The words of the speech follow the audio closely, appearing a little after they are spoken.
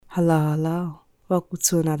Hello, hello. Welcome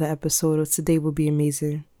to another episode of Today Will Be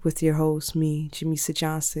Amazing with your host, me, Jamisa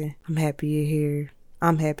Johnson. I'm happy you're here.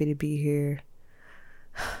 I'm happy to be here.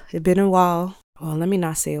 It's been a while. Well, let me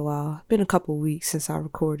not say a while. It's been a couple weeks since I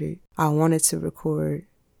recorded. I wanted to record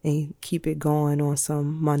and keep it going on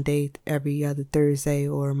some Monday every other Thursday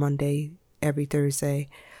or Monday every Thursday.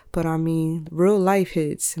 But I mean, real life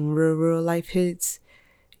hits, and real life hits,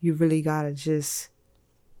 you really gotta just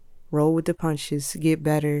roll with the punches, get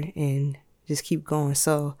better, and just keep going.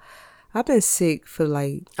 So I've been sick for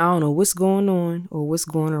I don't know what's going on or what's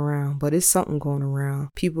going around, but it's something going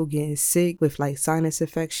around. People getting sick with sinus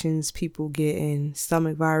infections, people getting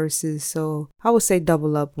stomach viruses. So I would say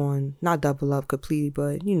not double up completely,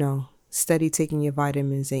 but steady taking your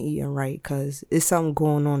vitamins and eating right, because it's something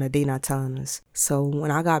going on that they not telling us. So when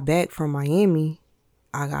I got back from Miami,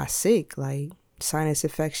 I got sick, sinus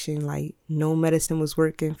infection, no medicine was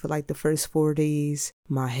working for the first 4 days.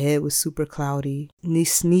 My head was super cloudy,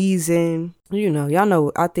 sneezing, y'all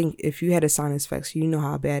know, I think if you had a sinus infection, you know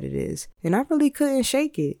how bad it is. And I really couldn't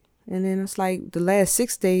shake it. And then it's the last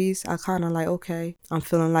 6 days, I kind of okay, I'm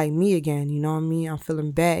feeling like me again, you know what I mean? I'm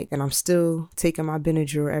feeling back, and I'm still taking my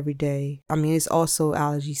Benadryl every day. I mean, it's also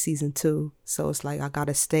allergy season too, so it's I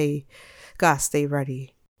gotta stay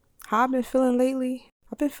ready. How I've been feeling lately?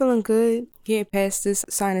 I've been feeling good, getting past this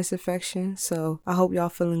sinus infection, so I hope y'all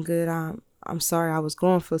feeling good. I'm sorry I was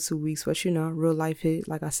gone for 2 weeks, but real life hit,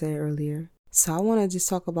 like I said earlier. So I want to just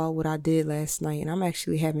talk about what I did last night, and I'm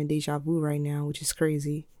actually having deja vu right now, which is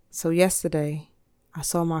crazy. So yesterday, I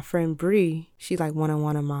saw my friend Bree. She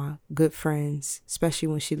one of my good friends, especially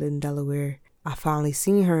when she lived in Delaware. I finally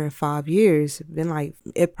seen her in 5 years.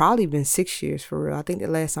 It probably been 6 years for real. I think the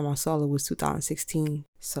last time I saw her was 2016.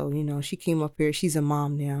 So, she came up here. She's a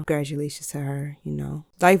mom now. Congratulations to her,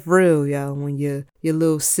 Life real, yo, when your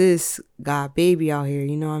little sis got a baby out here,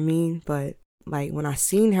 you know what I mean? But when I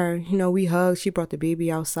seen her, we hugged. She brought the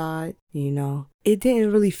baby outside, It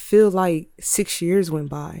didn't really feel like 6 years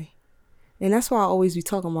went by. And that's why I always be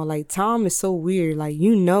talking about, time is so weird.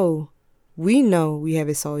 We know we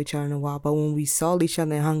haven't saw each other in a while, but when we saw each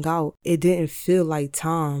other and hung out, it didn't feel like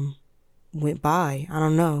time went by. I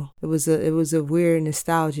don't know. It was a weird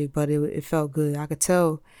nostalgic, but it felt good. I could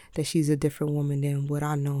tell that she's a different woman than what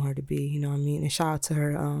I know her to be. You know what I mean? And shout out to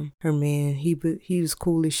her man. He was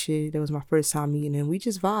cool as shit. That was my first time meeting him. We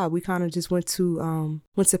just vibe. We kind of just went to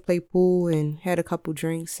play pool and had a couple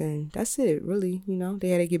drinks, and that's it. Really, they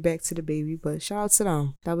had to get back to the baby, but shout out to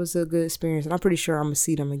them. That was a good experience, and I'm pretty sure I'm gonna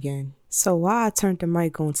see them again. So why I turned the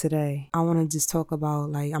mic on today, I want to just talk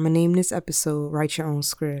about I'm gonna name this episode "Write Your Own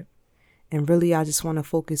Script." And really, I just want to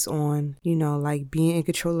focus on, being in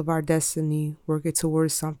control of our destiny, working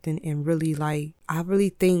towards something. And really, I really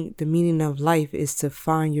think the meaning of life is to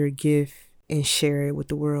find your gift and share it with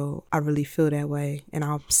the world. I really feel that way. And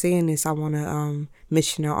I'm saying this, I want to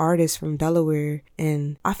mention an artist from Delaware.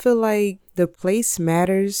 And I feel like the place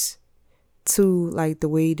matters to the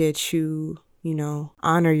way that you,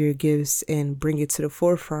 honor your gifts and bring it to the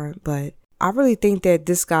forefront. But I really think that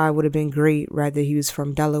this guy would have been great whether he was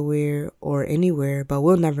from Delaware or anywhere, but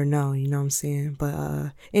we'll never know, you know what I'm saying?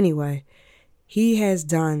 But anyway, he has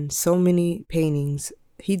done so many paintings.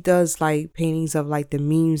 He does paintings of the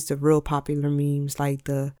memes, the real popular memes,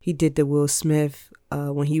 he did the Will Smith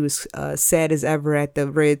when he was sad as ever at the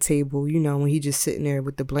red table, when he just sitting there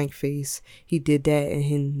with the blank face. He did that,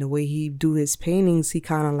 and the way he do his paintings, he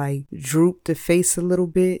kind of drooped the face a little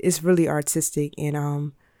bit. It's really artistic.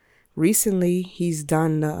 And recently, he's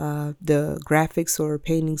done the graphics or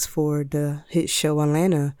paintings for the hit show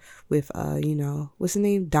Atlanta with, what's his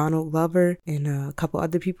name? Donald Glover and a couple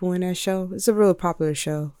other people in that show. It's a real popular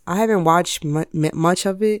show. I haven't watched much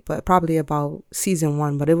of it, but probably about season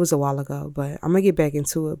 1, but it was a while ago. But I'm going to get back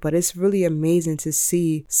into it. But it's really amazing to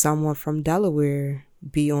see someone from Delaware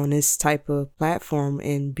be on this type of platform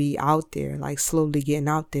and be out there, slowly getting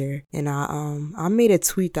out there. And I made a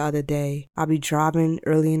tweet the other day. I'll be driving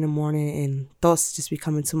early in the morning and thoughts just be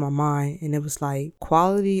coming to my mind, and it was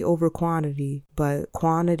quality over quantity, but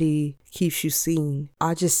quantity keeps you seen.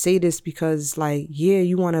 I just say this because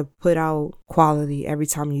you want to put out quality every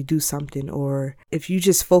time you do something, or if you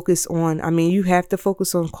just focus on, you have to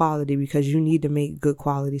focus on quality because you need to make good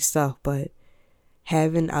quality stuff, but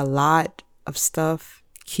having a lot of stuff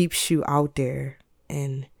keeps you out there.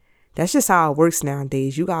 And that's just how it works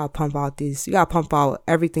nowadays. You gotta pump out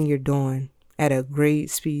everything you're doing at a great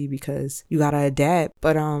speed because you gotta adapt.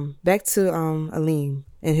 But back to Aleem,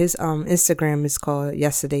 and his Instagram is called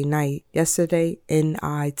Yesterday Night. Yesterday,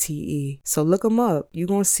 Nite. So look him up. You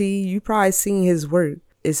probably seen his work.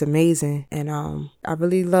 is amazing. And I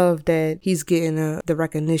really love that he's getting the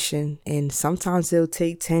recognition. And sometimes it'll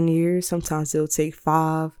take 10 years, sometimes it'll take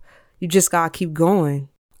 5. You just gotta keep going.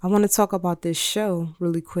 I want to talk about this show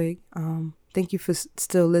really quick. Thank you for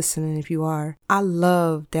still listening if you are. I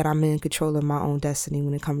love that I'm in control of my own destiny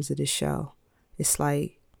when it comes to this show. It's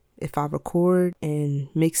like if I record and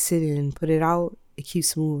mix it and put it out, it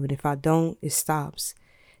keeps moving. If I don't, it stops.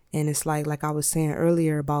 And it's like I was saying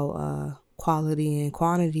earlier about quality and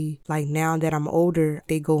quantity. Like now that I'm older,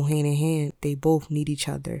 they go hand in hand. They both need each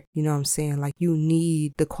other. You know what I'm saying? Like you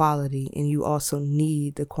need the quality and you also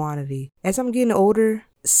need the quantity. As I'm getting older,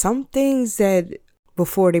 some things that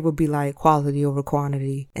before they would be like quality over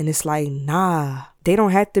quantity. And it's like, nah, they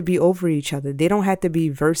don't have to be over each other. They don't have to be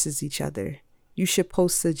versus each other. You should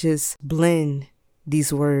supposed to just blend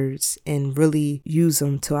these words and really use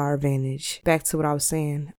them to our advantage. Back to what I was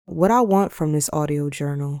saying. What I want from this audio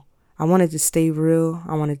journal, I want it to stay real.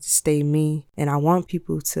 I want it to stay me. And I want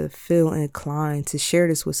people to feel inclined to share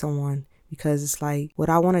this with someone. Because it's like what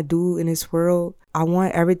I want to do in this world, I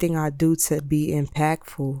want everything I do to be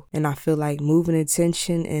impactful. And I feel like moving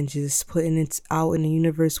attention and just putting it out in the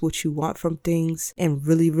universe what you want from things and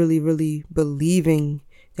really, really, really believing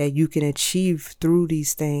that you can achieve through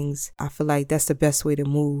these things. I feel like that's the best way to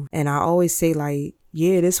move. And I always say like,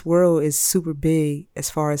 yeah, this world is super big as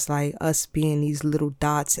far as like us being these little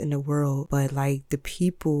dots in the world. But like the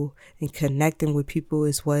people and connecting with people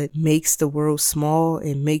is what makes the world small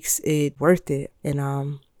and makes it worth it. And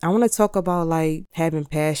I want to talk about like having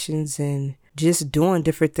passions and just doing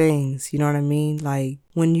different things. You know what I mean? Like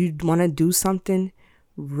when you want to do something,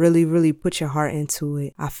 really, really put your heart into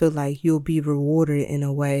it. I feel like you'll be rewarded in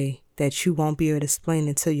a way that you won't be able to explain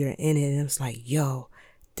until you're in it. And it's like, yo,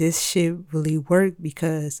 this shit really worked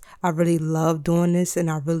because I really love doing this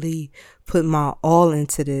and I really put my all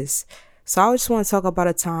into this. So I just want to talk about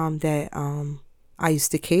a time that I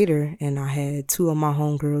used to cater, and I had 2 of my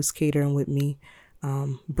homegirls catering with me.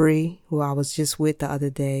 Bree, who I was just with the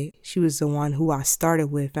other day, she was the one who I started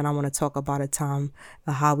with, and I want to talk about a time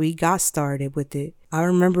of how we got started with it. I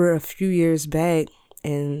remember a few years back,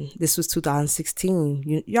 and this was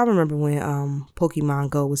 2016. Y'all remember when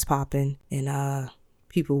Pokemon Go was popping, and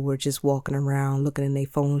people were just walking around looking in their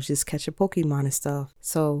phones, just catching Pokemon and stuff.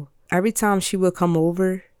 So every time she would come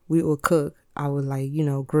over, we would cook. I would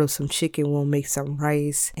grill some chicken, we'll make some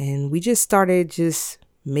rice, and we just started just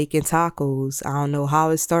making tacos. I don't know how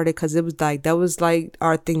it started because it was like that was like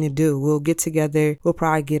our thing to do. We'll get together, we'll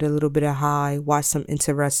probably get a little bit of high, watch some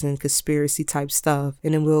interesting conspiracy type stuff,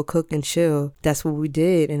 and then we'll cook and chill. That's what we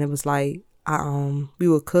did. And it was like we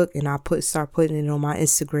would cook, and I start putting it on my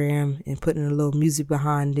Instagram and putting a little music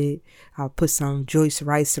behind it. I'll put some Joyce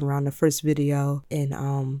Rice around the first video,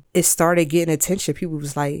 and it started getting attention. People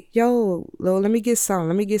was like, yo, let me get some.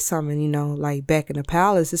 And like back in the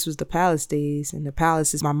Palace, this was the Palace days, and the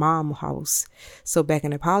Palace is my mom's house. So back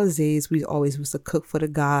in the Palace days, we always was to cook for the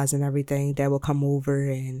guys and everything that would come over,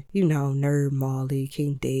 and Nerd Molly,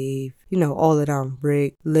 King Dave, all of them,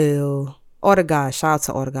 Rick, Lil, all the guys. Shout out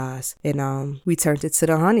to all the guys. And we turned it to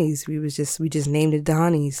the Honeys. We just named it the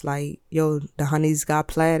Honeys. Like, yo, the Honeys got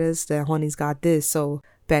platters, the Honeys got this. So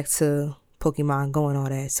back to Pokemon Go and all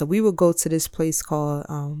that. So we would go to this place called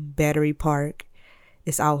Battery Park.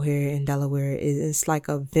 It's out here in Delaware. It's like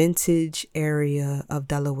a vintage area of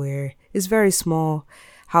Delaware. It's very small.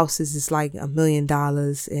 Houses is like $1 million,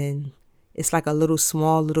 and it's like a little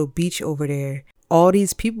small little beach over there. All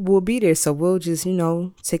these people will be there, so we'll just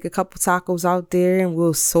take a couple tacos out there, and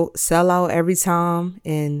we'll sell out every time.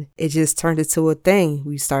 And it just turned into a thing.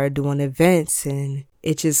 We started doing events, and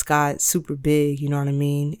it just got super big, you know what I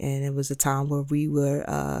mean? And it was a time where we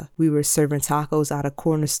were serving tacos at a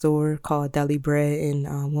corner store called Deli Bread in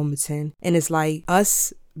Wilmington. And it's like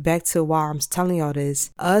us, back to why I'm telling y'all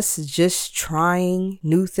this, us just trying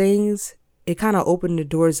new things, it kind of opened the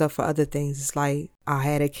doors up for other things. It's like I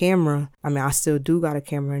had a camera. I mean, I still do got a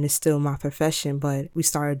camera, and it's still my profession, but we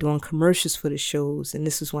started doing commercials for the shows. And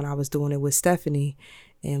this was when I was doing it with Stephanie,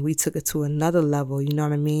 and we took it to another level, you know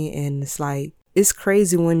what I mean? And it's like, it's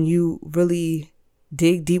crazy when you really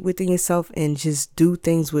dig deep within yourself and just do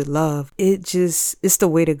things with love. It's the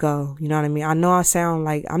way to go. You know what I mean? I know I sound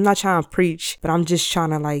like I'm not trying to preach, but I'm just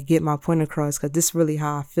trying to like get my point across, because this is really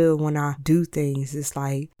how I feel when I do things. It's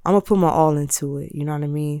like I'm gonna put my all into it. You know what I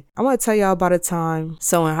mean? I want to tell y'all about a time.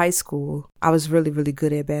 So in high school, I was really, really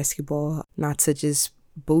good at basketball. Not to just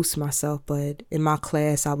boost myself, but in my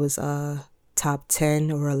class, I was top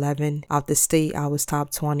 10 or 11. Out the state, I was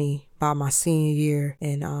top 20 by my senior year.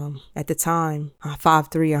 And at the time, I'm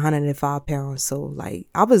 5'3", 105 pounds. So like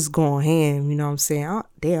I was going ham, you know what I'm saying?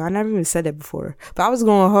 I never even said that before. But I was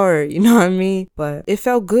going hard, you know what I mean? But it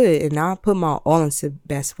felt good, and I put my all into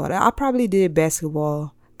basketball. I probably did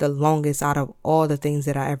basketball the longest out of all the things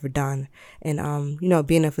that I ever done. And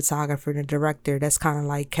being a photographer and a director, that's kind of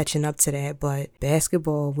like catching up to that. But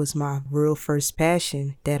basketball was my real first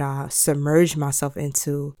passion that I submerged myself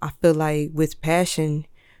into. I feel like with passion,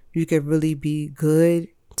 you could really be good,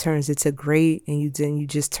 turns into great, and you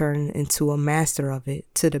just turn into a master of it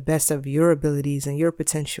to the best of your abilities and your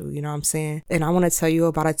potential, you know what I'm saying? And I want to tell you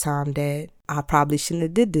about a time that I probably shouldn't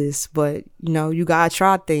have did this, but you gotta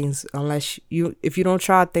try things. If you don't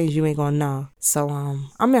try things, you ain't gonna know. So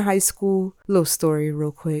I'm in high school. Little story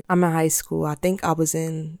real quick. I'm in high school. I think I was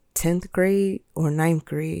in 10th grade or 9th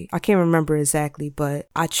grade. I can't remember exactly, but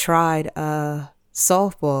I tried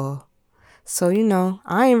softball. So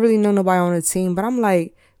I ain't really know nobody on the team, but I'm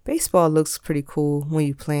like, baseball looks pretty cool when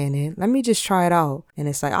you playing it. Let me just try it out. And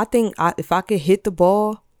it's like, I think if I could hit the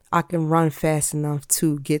ball, I can run fast enough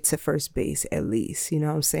to get to first base at least. You know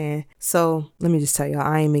what I'm saying? So let me just tell y'all,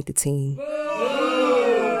 I ain't make the team.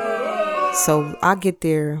 So I get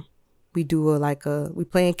there. We do we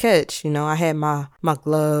playing catch. I had my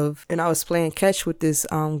glove, and I was playing catch with this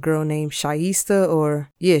girl named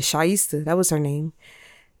Shaista. That was her name.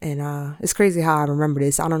 And it's crazy how I remember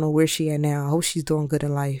this. I don't know where she at now. I hope she's doing good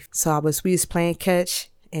in life. So we was playing catch,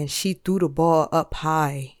 and she threw the ball up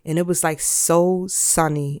high, and it was like so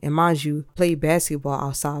sunny. And mind you, play basketball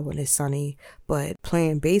outside when it's sunny, but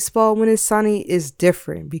playing baseball when it's sunny is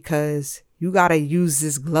different because you gotta use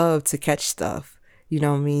this glove to catch stuff. You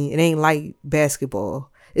know what I mean? It ain't like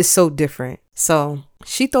basketball. It's so different. So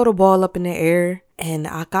she throw the ball up in the air, and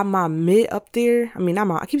I got my mitt up there.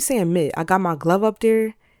 I keep saying mitt. I got my glove up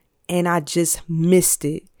there, and I just missed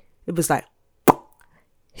it. It was like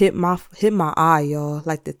hit my eye, y'all,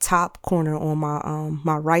 like the top corner on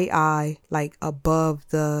my right eye, like above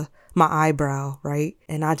my eyebrow, right?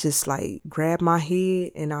 And I just like grabbed my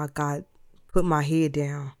head, and I put my head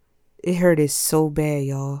down. It hurted so bad,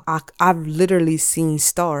 y'all. I've literally seen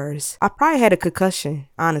stars. I probably had a concussion,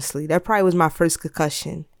 honestly. That probably was my first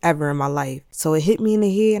concussion ever in my life. So it hit me in the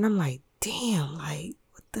head, and I'm like, damn, like,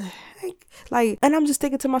 what the heck? Like, and I'm just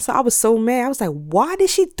thinking to myself, I was so mad. I was like, why did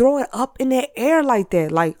she throw it up in the air like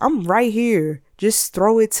that? Like, I'm right here. Just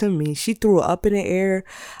throw it to me. She threw it up in the air.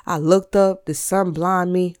 I looked up. The sun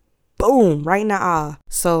blinded me. Boom, right in the eye.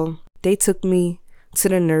 So they took me to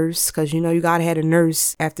the nurse, because you gotta have a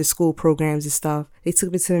nurse after school programs and stuff. They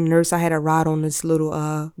took me to the nurse. I had a ride on this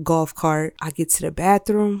little golf cart. I get to the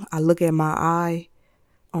bathroom. I look at my eye.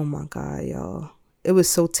 Oh my God, y'all. It was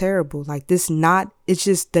so terrible. Like it's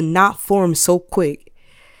just the knot formed so quick.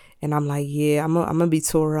 And I'm like, yeah, I'm gonna be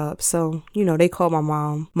tore up. So, they called my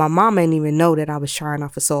mom. My mom didn't even know that I was trying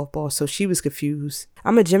out for softball, so she was confused.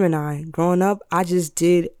 I'm a Gemini. Growing up, I just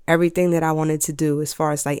did everything that I wanted to do as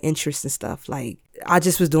far as like interests and stuff. Like, I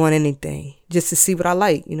just was doing anything just to see what I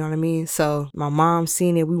like, you know what I mean? So my mom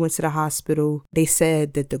seen it. We went to the hospital. They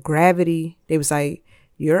said that the gravity, they was like,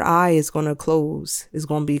 your eye is gonna close. It's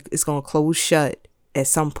gonna close shut at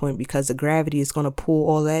some point because the gravity is gonna pull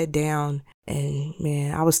all that down. And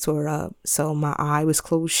man, I was tore up. So my eye was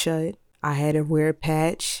closed shut. I had to wear a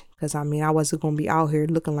patch because I wasn't going to be out here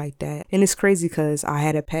looking like that. And it's crazy because I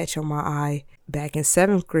had a patch on my eye back in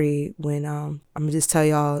 7th grade when I'm going to just tell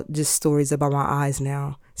y'all just stories about my eyes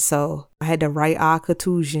now. So I had the right eye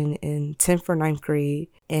contusion in 10th or 9th grade.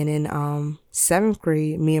 And in 7th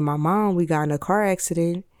grade, me and my mom, we got in a car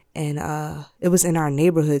accident. And it was in our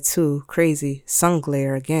neighborhood too. Crazy. Sun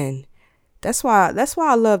glare again. That's why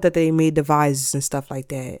I love that they made devices and stuff like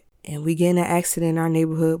that. And we get in an accident in our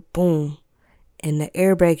neighborhood, boom. And the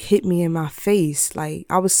airbag hit me in my face. Like,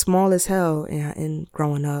 I was small as hell and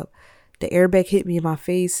growing up. The airbag hit me in my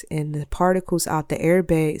face, and the particles out the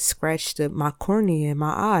airbag scratched my cornea in my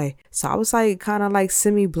eye. So I was like kind of like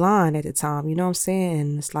semi-blind at the time, you know what I'm saying?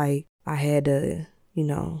 And it's like I had to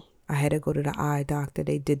go to the eye doctor.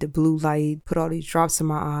 They did the blue light, put all these drops in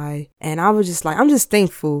my eye. And I was just like, I'm just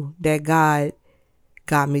thankful that God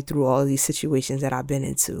got me through all these situations that I've been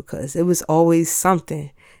into, because it was always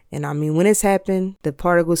something. And when it's happened, the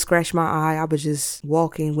particle scratched my eye. I was just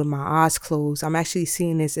walking with my eyes closed. I'm actually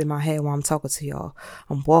seeing this in my head while I'm talking to y'all.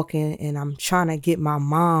 I'm walking and I'm trying to get my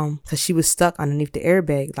mom, because she was stuck underneath the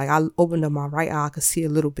airbag. Like, I opened up my right eye, I could see a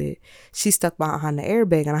little bit. She's stuck behind the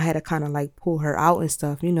airbag, and I had to kind of like pull her out and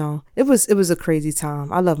stuff, It was a crazy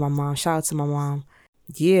time. I love my mom. Shout out to my mom.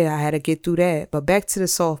 Yeah, I had to get through that. But back to the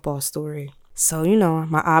softball story. So,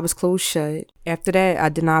 my eye was closed shut. After that, I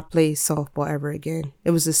did not play softball ever again.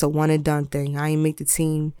 It was just a one and done thing. I ain't make the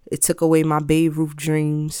team. It took away my Babe Ruth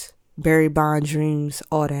dreams, Barry Bond dreams,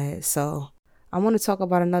 all that. So I want to talk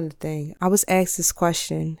about another thing. I was asked this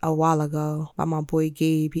question a while ago by my boy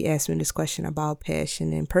Gabe. He asked me this question about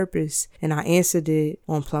passion and purpose, and I answered it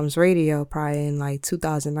on Plums Radio probably in like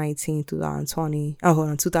 2019, 2020.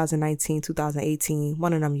 2019, 2018,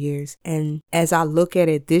 one of them years. And as I look at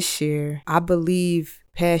it this year, I believe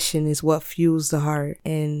passion is what fuels the heart,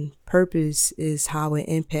 and purpose is how it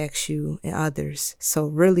impacts you and others. So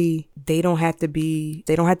really, they don't have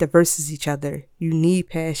to versus each other. You need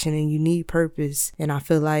passion and you need purpose. And I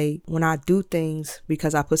feel like when I do things,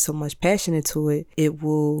 because I put so much passion into it, it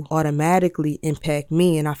will automatically impact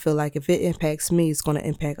me. And I feel like if it impacts me, it's going to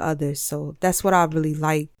impact others. So that's what I really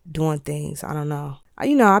like doing things. I don't know.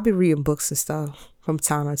 I be reading books and stuff from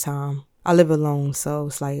time to time. I live alone, so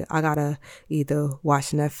it's like I gotta either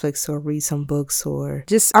watch Netflix or read some books, or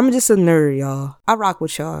I'm just a nerd, y'all. I rock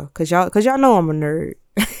with y'all, cause y'all know I'm a nerd.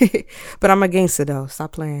 But I'm a gangster though,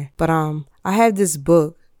 stop playing. But I have this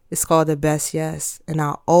book, it's called The Best Yes, and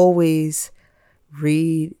I always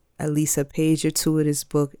read at least a page or two of this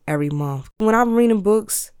book every month. When I'm reading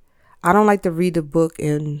books, I don't like to read the book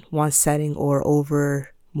in one setting or over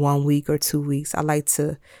 1 week or 2 weeks. I like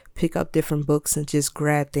to pick up different books and just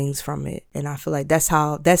grab things from it. And I feel like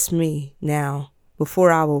that's me now.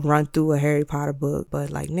 Before I will run through a Harry Potter book, but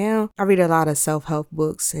like now I read a lot of self-help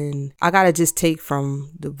books, and I gotta just take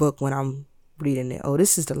from the book when I'm reading it. Oh,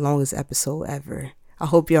 this is the longest episode ever. I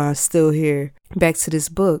hope y'all are still here. Back to this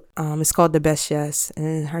book. It's called The Best Yes,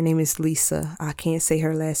 and her name is Lisa. I can't say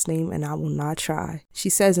her last name, and I will not try. She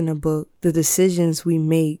says in the book, the decisions we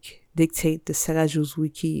make dictate the schedules we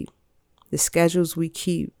keep. The schedules we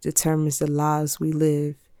keep determines the lives we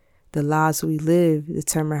live. The lives we live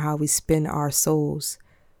determine how we spend our souls.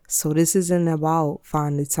 So this isn't about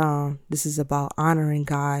finding time. This is about honoring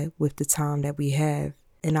God with the time that we have.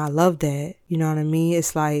 And I love that. You know what I mean?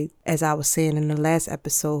 It's like, as I was saying in the last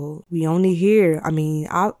episode, we only here.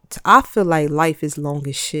 I feel like life is long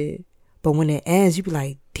as shit. But when it ends, you be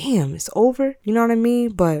like, damn, it's over. You know what I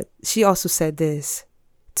mean? But she also said this.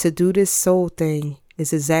 To do this soul thing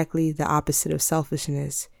is exactly the opposite of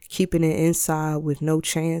selfishness. Keeping it inside with no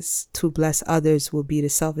chance to bless others will be the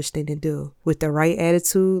selfish thing to do. With the right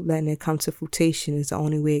attitude, letting it come to fruition is the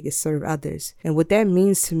only way it can serve others. And what that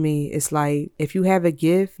means to me is like, if you have a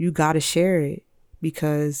gift, you gotta share it,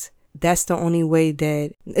 because that's the only way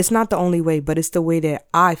that, it's not the only way, but it's the way that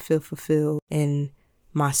I feel fulfilled in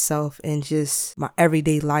myself and just my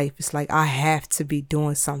everyday life. It's like I have to be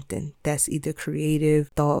doing something that's either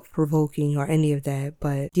creative, thought-provoking, or any of that.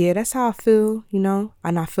 But yeah, that's how I feel,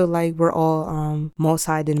 and I feel like we're all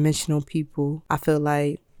multi-dimensional people. I feel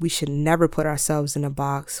like we should never put ourselves in a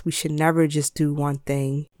box. We should never just do one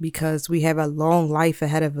thing, because we have a long life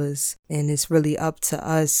ahead of us, and it's really up to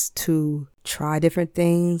us to try different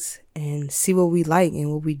things and see what we like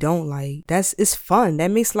and what we don't like. It's fun. That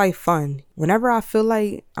makes life fun. Whenever I feel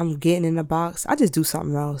like I'm getting in a box, I just do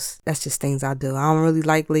something else. That's just things I do. I don't really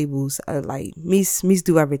like labels. Like me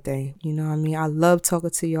do everything. You know what I mean? I love talking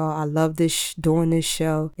to y'all. I love doing this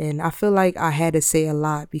show. And I feel like I had to say a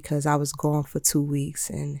lot because I was gone for 2 weeks,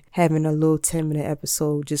 and having a little 10-minute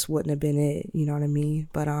episode just wouldn't have been it. You know what I mean?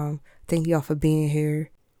 But thank y'all for being here.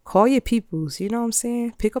 Call your peoples, you know what I'm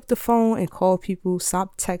saying? Pick up the phone and call people.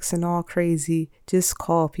 Stop texting all crazy. Just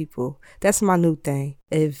call people. That's my new thing.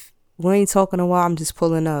 If we ain't talking a while, I'm just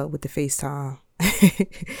pulling up with the FaceTime.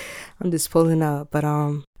 I'm just pulling up. But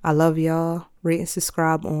I love y'all. Rate and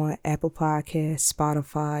subscribe on Apple Podcasts,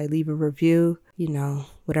 Spotify. Leave a review.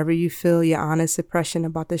 Whatever you feel, your honest impression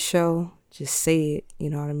about the show, just say it. You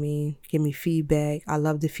know what I mean? Give me feedback. I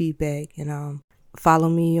love the feedback. And follow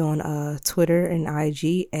me on Twitter and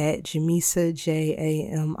IG at Jamisa,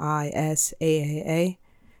 JAMISAAA.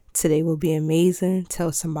 Today will be amazing.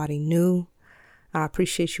 Tell somebody new. I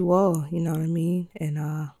appreciate you all, you know what I mean? And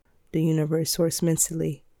the universe source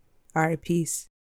mentally. All right, peace.